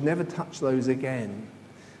 I should never touch those again.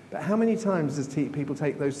 But how many times does people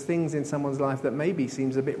take those things in someone's life that maybe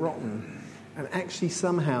seems a bit rotten and actually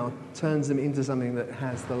somehow turns them into something that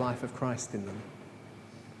has the life of Christ in them?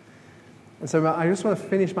 And so I just want to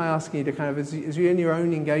finish by asking you to kind of, as you're in your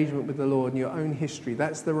own engagement with the Lord and your own history,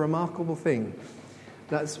 that's the remarkable thing.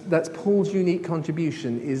 That's Paul's unique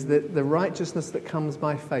contribution, is that the righteousness that comes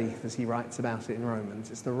by faith, as he writes about it in Romans,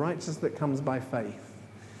 it's the righteousness that comes by faith.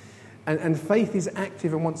 And faith is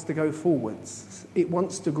active and wants to go forwards. It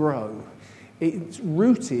wants to grow. It's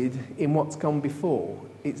rooted in what's gone before.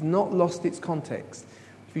 It's not lost its context.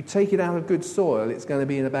 If you take it out of good soil, it's going to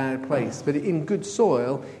be in a bad place. But in good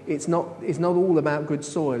soil, it's not all about good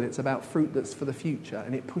soil. It's about fruit that's for the future,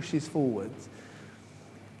 and it pushes forwards.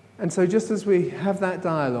 And so just as we have that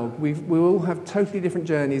dialogue, we all have totally different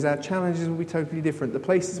journeys. Our challenges will be totally different. The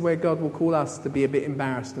places where God will call us to be a bit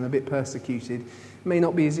embarrassed and a bit persecuted may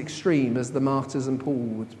not be as extreme as the martyrs and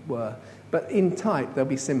Paul were. But in type, they'll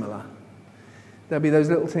be similar. There'll be those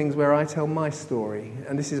little things where I tell my story,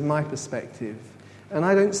 and this is my perspective. And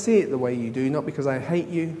I don't see it the way you do, not because I hate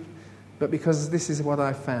you, but because this is what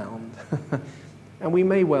I found. And we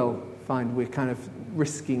may well find we're kind of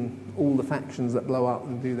risking all the factions that blow up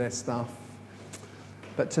and do their stuff.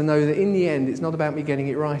 But to know that in the end, it's not about me getting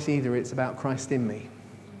it right either, it's about Christ in me.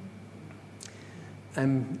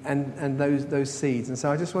 And those seeds. And so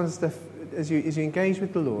I just want us to, as you engage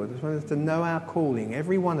with the Lord, I just want us to know our calling.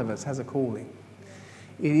 Every one of us has a calling.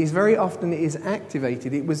 It is very often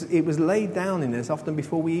activated. It was laid down in us often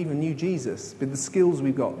before we even knew Jesus, with the skills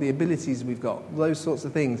we've got, the abilities we've got, those sorts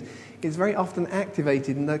of things. It's very often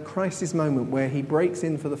activated in the crisis moment where he breaks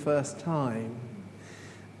in for the first time.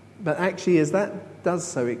 But actually, as that does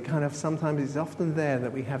so, it kind of sometimes it's often there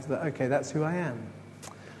that we have the, okay, that's who I am.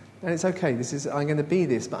 And it's okay, I'm going to be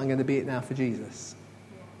this, but I'm going to be it now for Jesus.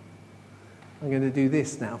 I'm going to do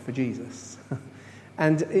this now for Jesus.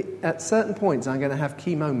 And at certain points, I'm going to have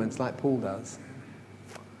key moments like Paul does.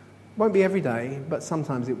 Won't be every day, but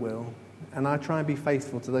sometimes it will. And I try and be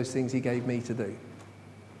faithful to those things he gave me to do.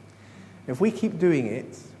 If we keep doing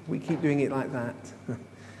it like that,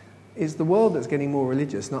 it's the world that's getting more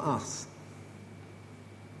religious, not us.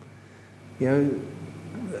 You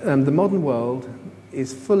know, the modern world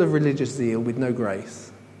is full of religious zeal with no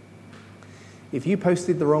grace. If you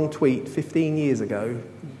posted the wrong tweet 15 years ago,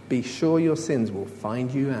 be sure your sins will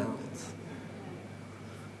find you out.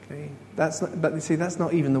 Okay? That's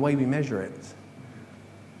not even the way we measure it.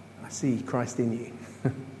 I see Christ in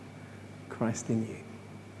you. Christ in you.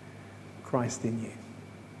 Christ in you.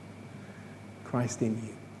 Christ in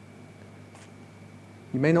you.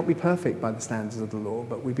 You may not be perfect by the standards of the law,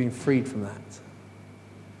 but we've been freed from that.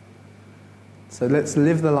 So let's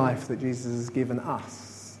live the life that Jesus has given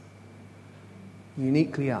us.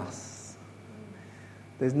 Uniquely us.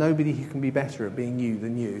 There's nobody who can be better at being you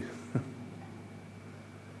than you.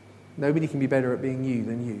 Nobody can be better at being you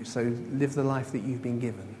than you. So live the life that you've been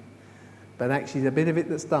given. But actually the bit of it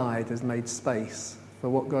that's died has made space for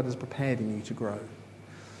what God has prepared in you to grow.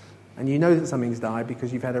 And you know that something's died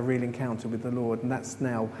because you've had a real encounter with the Lord, and that's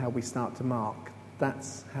now how we start to mark.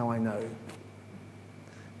 That's how I know.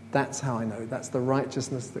 That's how I know. That's the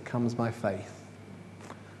righteousness that comes by faith.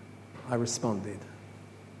 I responded.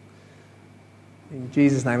 In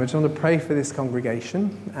Jesus' name, I just want to pray for this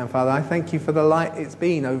congregation. And Father, I thank you for the light it's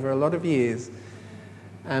been over a lot of years.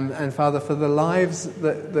 And Father, for the lives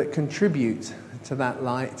that contribute to that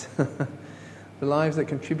light. The lives that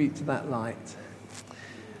contribute to that light.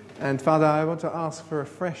 And Father, I want to ask for a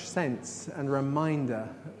fresh sense and reminder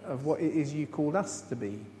of what it is you called us to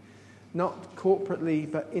be. Not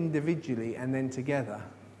corporately, but individually and then together.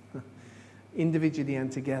 Individually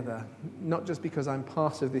and together. Not just because I'm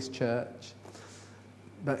part of this church,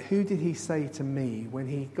 But who did he say to me when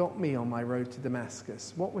he got me on my road to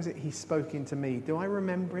Damascus? What was it he spoke into me? Do I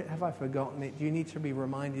remember it? Have I forgotten it? Do you need to be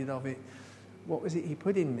reminded of it? What was it he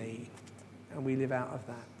put in me? And we live out of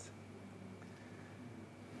that.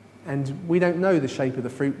 And we don't know the shape of the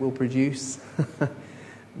fruit we'll produce,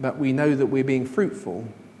 but we know that we're being fruitful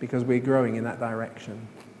because we're growing in that direction.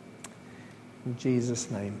 In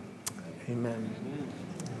Jesus' name, amen.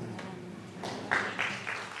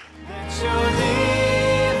 Let your